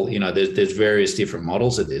whole, there's various different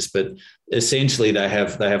models of this, but essentially they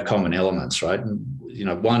have common elements, right? And,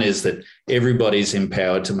 one is that everybody's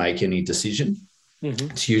empowered to make any decision.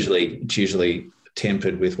 It's usually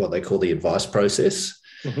tempered with what they call the advice process,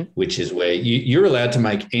 which is where you're allowed to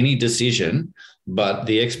make any decision, but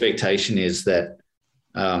the expectation is that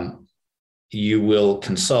you will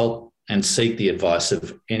consult and seek the advice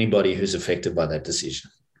of anybody who's affected by that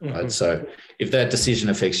decision. Right? So if that decision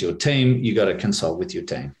affects your team, you got to consult with your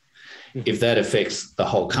team. If that affects the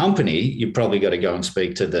whole company, you probably got to go and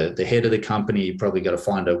speak to the head of the company. You probably got to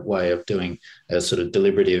find a way of doing a sort of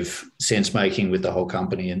deliberative sense making with the whole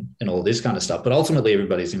company and all this kind of stuff. But ultimately,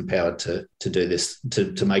 everybody's empowered to do this,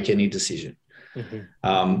 to make any decision,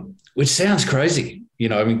 which sounds crazy.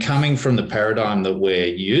 Coming from the paradigm that we're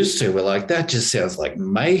used to, we're like, that just sounds like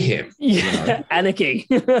mayhem. Anarchy.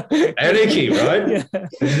 Anarchy, right? Yeah.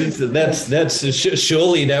 That's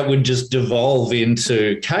surely that would just devolve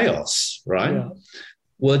into chaos, right? Yeah.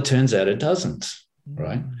 Well, it turns out it doesn't,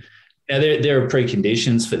 right? Now, there are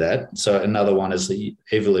preconditions for that. So another one is the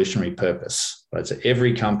evolutionary purpose, right? So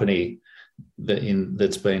every company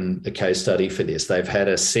that's been a case study for this, they've had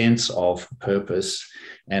a sense of purpose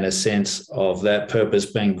and a sense of that purpose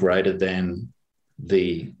being greater than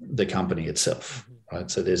the company itself, right?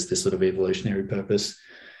 So there's this sort of evolutionary purpose.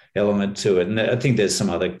 element to it. And I think there's some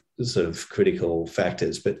other sort of critical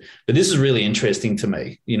factors, but this is really interesting to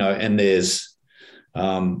me, and there's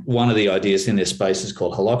one of the ideas in this space is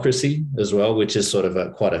called holacracy as well, which is sort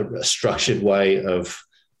of quite a structured way of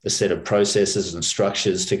a set of processes and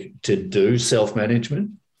structures to do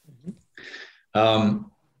self-management.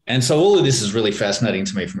 And so all of this is really fascinating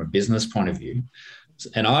to me from a business point of view.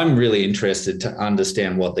 And I'm really interested to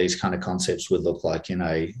understand what these kind of concepts would look like in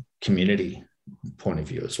a community point of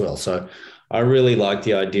view as well. So I really like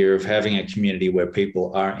the idea of having a community where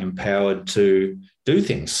people are empowered to do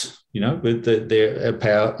things, they're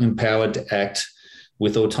empowered to act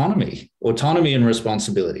with autonomy and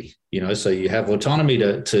responsibility, so you have autonomy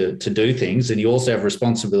to do things, and you also have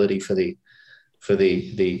responsibility for the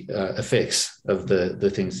effects of the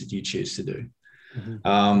things that you choose to do.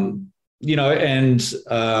 And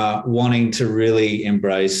wanting to really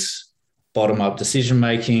embrace bottom-up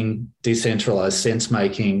decision-making, decentralized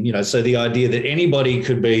sense-making, so the idea that anybody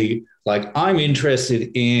could be like, I'm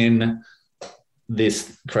interested in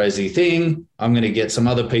this crazy thing, I'm going to get some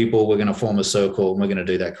other people, we're going to form a circle, and we're going to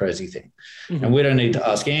do that crazy thing. And we don't need to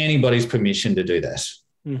ask anybody's permission to do that.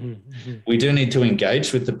 We do need to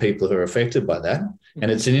engage with the people who are affected by that.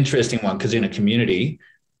 And it's an interesting one because in a community,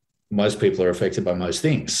 most people are affected by most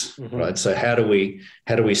things, right? So how do we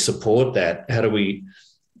support that? How do we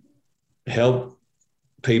help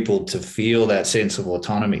people to feel that sense of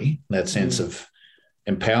autonomy, that sense of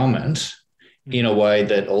empowerment in a way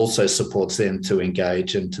that also supports them to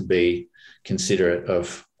engage and to be considerate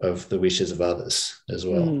of the wishes of others as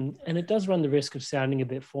well. And it does run the risk of sounding a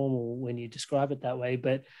bit formal when you describe it that way.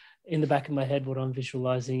 But in the back of my head, what I'm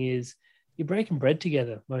visualizing is you're breaking bread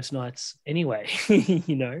together most nights anyway,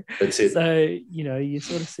 That's it. So, you're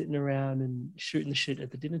sort of sitting around and shooting the shit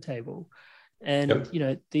at the dinner table. And,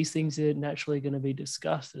 these things are naturally going to be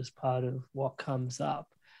discussed as part of what comes up.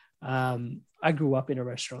 I grew up in a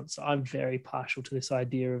restaurant, so I'm very partial to this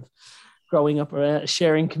idea of growing up around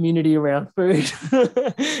sharing community around food.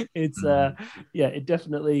 It's it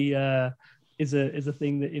definitely is a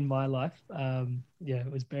thing that in my life, I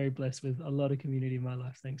was very blessed with a lot of community in my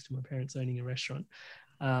life thanks to my parents owning a restaurant.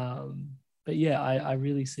 But I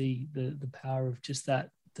really see the power of just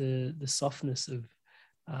that, the softness of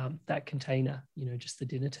that container, just the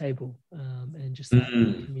dinner table, and just that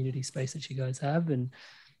community space that you guys have,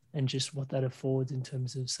 and just what that affords in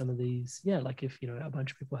terms of some of these, like if, a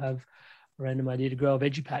bunch of people have a random idea to grow a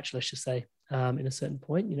veggie patch, let's just say, in a certain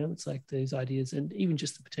point, it's like those ideas, and even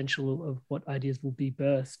just the potential of what ideas will be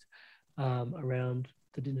birthed around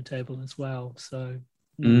the dinner table as well. So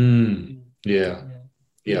really,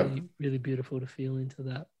 really beautiful to feel into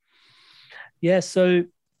that. So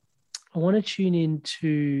I want to tune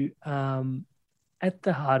into at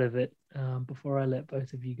the heart of it, before I let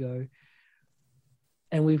both of you go.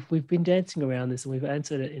 And we've been dancing around this, and we've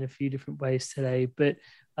answered it in a few different ways today, but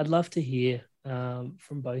I'd love to hear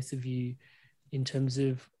from both of you in terms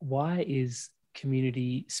of why is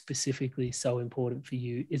community specifically so important for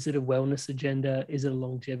you? Is it a wellness agenda? Is it a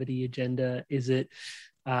longevity agenda? Is it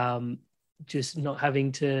just not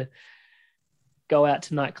having to go out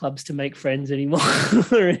to nightclubs to make friends anymore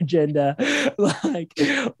agenda? Like,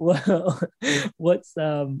 well, what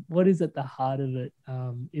is at the heart of it?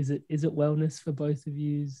 Is it wellness for both of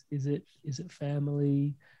you? Is it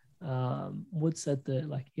family? What's at the,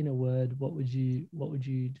 like, in a word, what would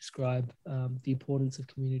you describe the importance of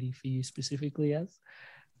community for you specifically as?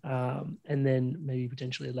 And then maybe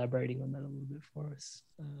potentially elaborating on that a little bit for us.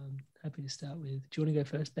 Happy to start with. Do you want to go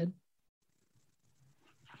first, Ben?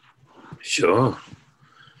 Sure.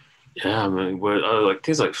 Yeah, I mean, like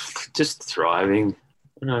things like just thriving.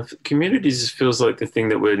 Communities feels like the thing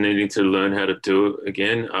that we're needing to learn how to do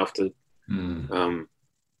again after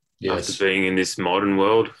after being in this modern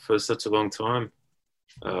world for such a long time.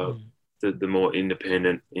 The more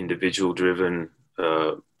independent, individual-driven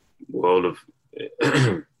world of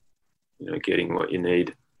getting what you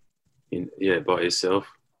need by yourself.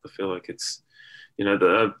 I feel like it's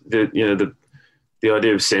the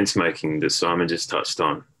idea of sense making that Simon just touched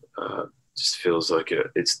on just feels like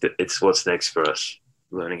it's what's next for us,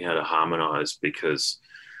 learning how to harmonize, because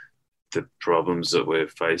the problems that we're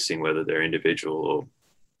facing, whether they're individual or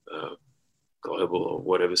global or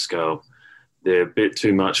whatever scale, they're a bit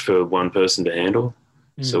too much for one person to handle.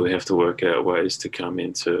 So we have to work out ways to come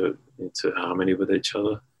into harmony with each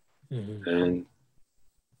other. And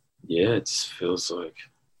it just feels like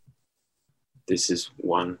this is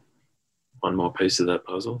one more piece of that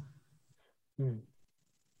puzzle.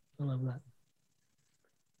 I love that.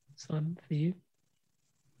 Simon, for you?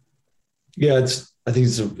 Yeah, I think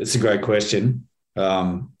it's a great question.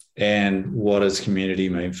 And what does community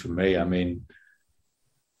mean for me? I mean,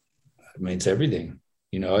 it means everything.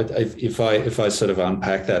 You know, if I sort of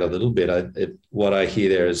unpack that a little bit, what I hear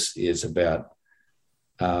there is about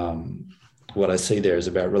what I see there is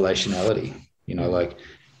about relationality. You know, like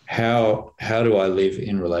how do I live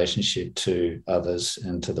in relationship to others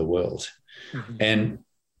and to the world? Mm-hmm. And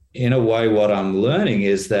in a way, what I'm learning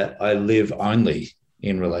is that I live only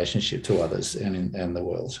in relationship to others and the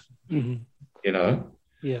world. Mm-hmm. You know,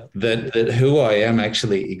 that who I am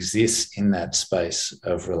actually exists in that space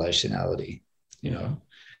of relationality. You know,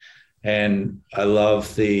 and I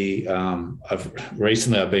love I've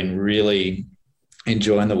been really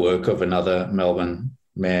enjoying the work of another Melbourne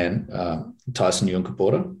man, Tyson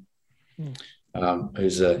Yunkaporta,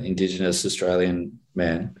 who's an Indigenous Australian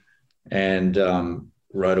man, and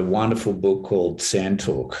wrote a wonderful book called Sand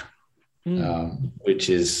Talk, which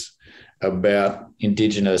is about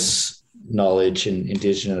Indigenous knowledge and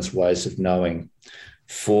Indigenous ways of knowing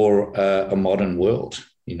for a modern world,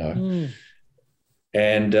 you know.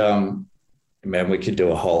 And man, we could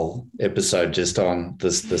do a whole episode just on the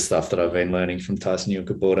stuff that I've been learning from Tyson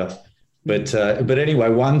Yunkaporta. But anyway,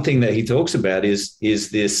 one thing that he talks about is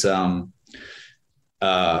this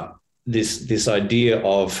this idea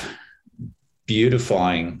of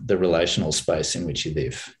beautifying the relational space in which you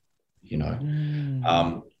live, you know,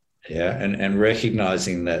 and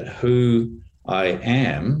recognizing that who I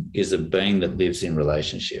am is a being that lives in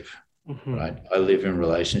relationship. Mm-hmm. Right. I live in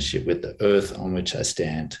relationship with the earth on which I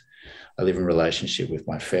stand. I live in relationship with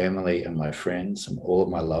my family and my friends and all of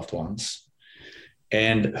my loved ones.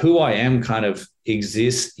 And who I am kind of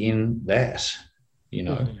exists in that, you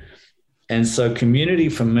know. Mm-hmm. And so community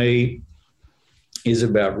for me is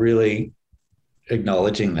about really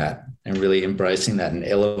acknowledging that and really embracing that and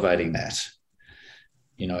elevating that,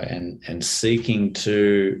 you know, and seeking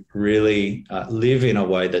to really live in a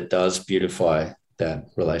way that does beautify that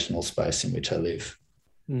relational space in which I live,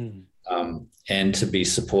 and to be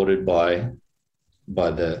supported by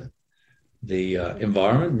the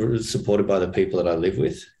environment, supported by the people that I live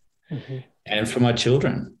with, and for my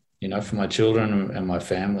children, you know, for my children and my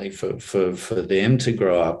family, for them to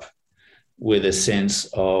grow up with a sense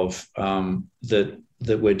of that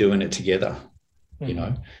we're doing it together, you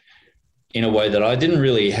know, in a way that I didn't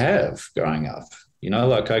really have growing up. You know,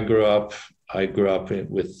 like I grew up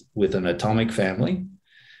with an atomic family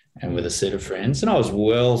and with a set of friends, and I was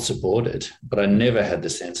well supported, but I never had the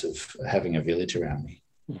sense of having a village around me.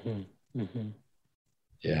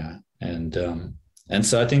 Yeah. And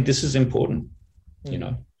so I think this is important, you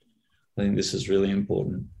know, I think this is really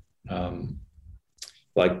important.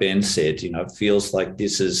 Like Ben said, you know, it feels like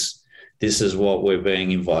this is what we're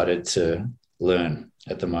being invited to learn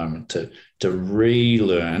at the moment, to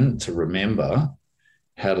relearn, to remember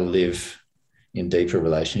how to live in deeper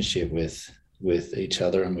relationship with each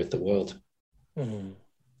other and with the world.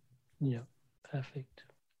 Yeah, perfect.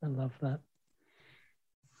 I love that.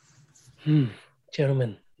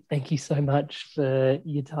 Gentlemen, thank you so much for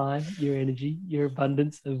your time, your energy, your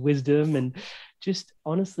abundance of wisdom, and just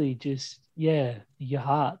honestly, your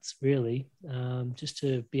hearts, really, just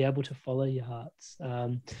to be able to follow your hearts.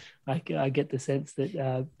 I get the sense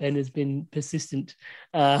that Ben has been persistent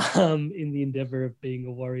in the endeavor of being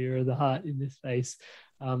a warrior of the heart in this space,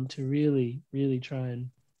 to really, really try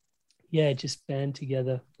and, just band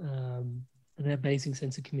together an amazing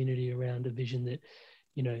sense of community around a vision that,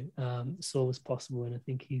 you know, saw was possible. And I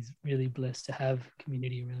think he's really blessed to have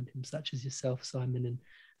community around him, such as yourself, Simon, and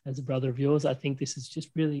as a brother of yours. I think this is just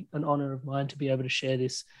really an honor of mine to be able to share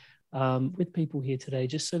this with people here today,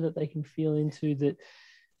 just so that they can feel into that,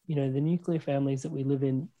 you know, the nuclear families that we live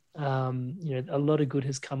in, you know, a lot of good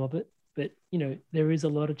has come of it, but, you know, there is a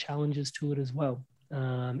lot of challenges to it as well.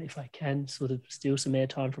 If I can sort of steal some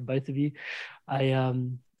airtime from both of you, I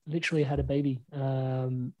literally had a baby.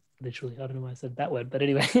 Literally, I don't know why I said that word, but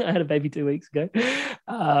anyway, I had a baby 2 weeks ago.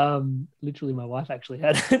 Literally, my wife actually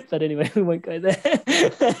had it, but anyway, we won't go there.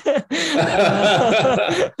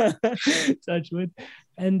 Touch wood.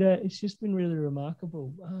 And it's just been really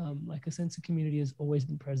remarkable. Like a sense of community has always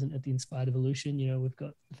been present at the Inspired Evolution. You know, we've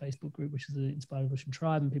got the Facebook group, which is the Inspired Evolution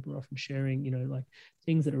Tribe, and people are often sharing, you know, like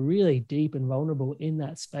things that are really deep and vulnerable in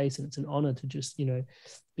that space. And it's an honor to just, you know,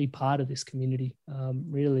 be part of this community,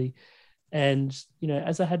 really. And, you know,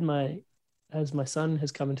 as my son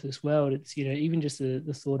has come into this world, it's, you know, even just the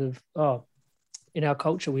thought of, in our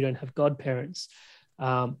culture, we don't have godparents.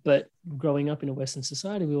 But growing up in a Western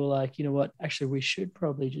society, we were like, you know what, actually, we should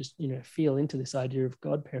probably just, you know, feel into this idea of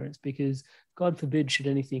godparents, because God forbid, should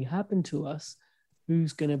anything happen to us,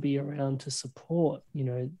 who's going to be around to support, you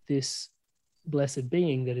know, this blessed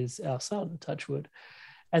being that is our son, touch wood.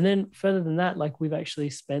 And then further than that, like we've actually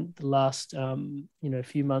spent the last,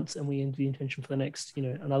 few months, and we have the intention for the next,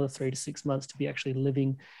 another 3 to 6 months to be actually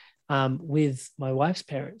living with my wife's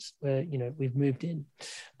parents, where, we've moved in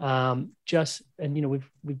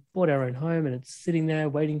we've bought our own home and it's sitting there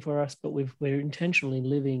waiting for us, but we're intentionally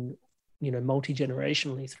living,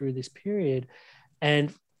 multi-generationally through this period.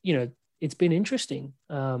 And, it's been interesting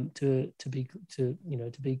to be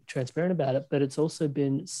transparent about it, but it's also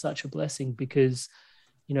been such a blessing because,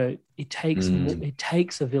 it takes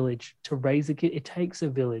a village to raise a kid. It takes a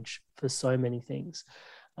village for so many things.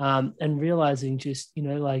 And realizing just,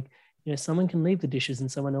 someone can leave the dishes and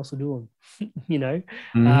someone else will do them,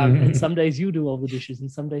 and some days you do all the dishes and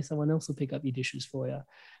some days someone else will pick up your dishes for you.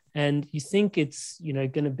 And you think it's,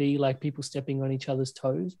 going to be like people stepping on each other's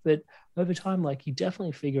toes, but over time, like you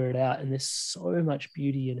definitely figure it out. And there's so much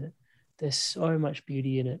beauty in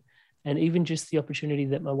it. And even just the opportunity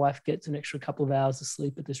that my wife gets an extra couple of hours of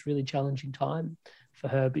sleep at this really challenging time for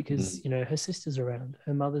her because, her sister's around,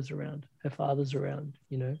 her mother's around, her father's around,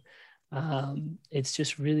 it's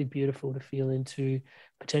just really beautiful to feel into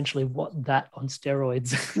potentially what that on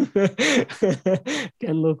steroids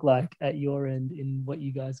can look like at your end in what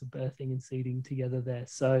you guys are birthing and seeding together there.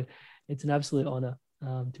 So it's an absolute honor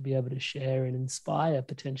to be able to share and inspire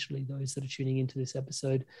potentially those that are tuning into this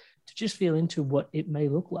episode to just feel into what it may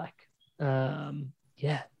look like.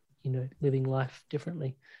 Living life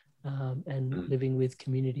differently and living with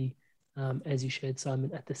community, as you shared,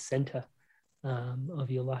 Simon, at the center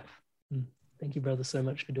of your life. Thank you, brother, so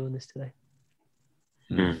much for doing this today.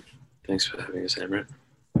 Thanks for having us, Amrit.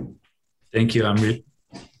 Thank you, Amrit.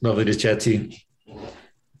 Lovely to chat to you.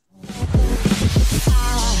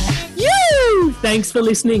 Thanks for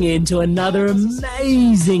listening in to another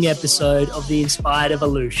amazing episode of The Inspired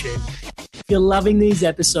Evolution. If you're loving these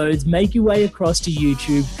episodes, make your way across to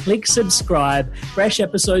YouTube, click subscribe. Fresh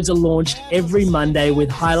episodes are launched every Monday with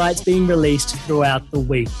highlights being released throughout the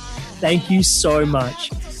week. Thank you so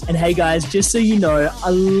much. And hey guys, just so you know,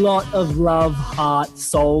 a lot of love, heart,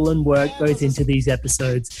 soul, and work goes into these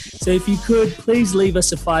episodes. So if you could, please leave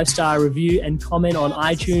us a 5-star review and comment on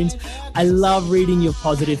iTunes. I love reading your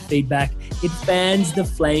positive feedback. It fans the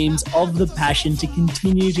flames of the passion to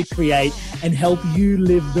continue to create and help you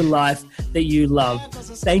live the life that you love.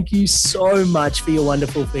 Thank you so much for your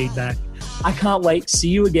wonderful feedback. I can't wait to see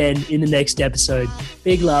you again in the next episode.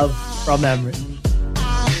 Big love from Amrit.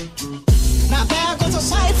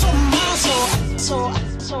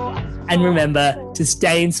 And remember to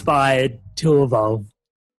stay inspired to evolve.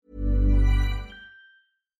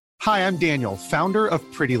 Hi, I'm Daniel, founder of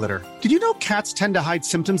Pretty Litter. Did you know cats tend to hide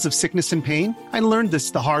symptoms of sickness and pain? I learned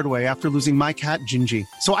this the hard way after losing my cat, Gingy.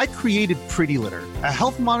 So I created Pretty Litter, a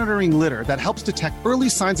health monitoring litter that helps detect early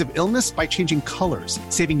signs of illness by changing colors,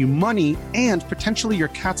 saving you money and potentially your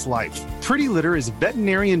cat's life. Pretty Litter is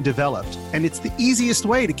veterinarian developed, and it's the easiest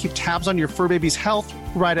way to keep tabs on your fur baby's health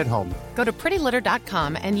right at home. Go to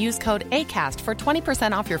prettylitter.com and use code ACAST for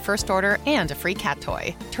 20% off your first order and a free cat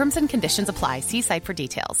toy. Terms and conditions apply. See site for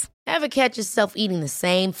details. Ever catch yourself eating the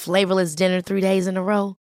same flavorless dinner 3 days in a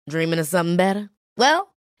row? Dreaming of something better?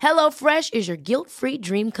 Well, HelloFresh is your guilt-free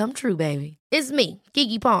dream come true, baby. It's me,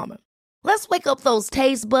 Keke Palmer. Let's wake up those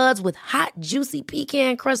taste buds with hot, juicy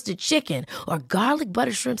pecan-crusted chicken or garlic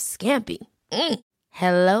butter shrimp scampi.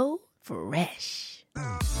 Hello Fresh.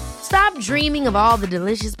 Stop dreaming of all the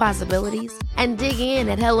delicious possibilities and dig in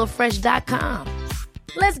at HelloFresh.com.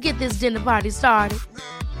 Let's get this dinner party started.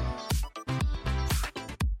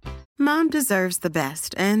 Mom deserves the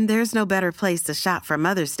best, and there's no better place to shop for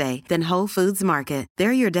Mother's Day than Whole Foods Market.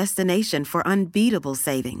 They're your destination for unbeatable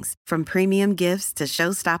savings, from premium gifts to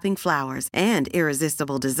show-stopping flowers and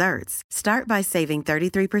irresistible desserts. Start by saving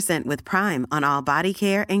 33% with Prime on all body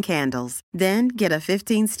care and candles. Then get a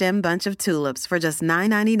 15-stem bunch of tulips for just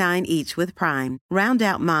 $9.99 each with Prime. Round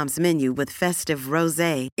out Mom's menu with festive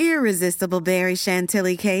rosé, irresistible berry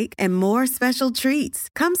chantilly cake, and more special treats.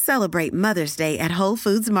 Come celebrate Mother's Day at Whole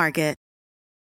Foods Market.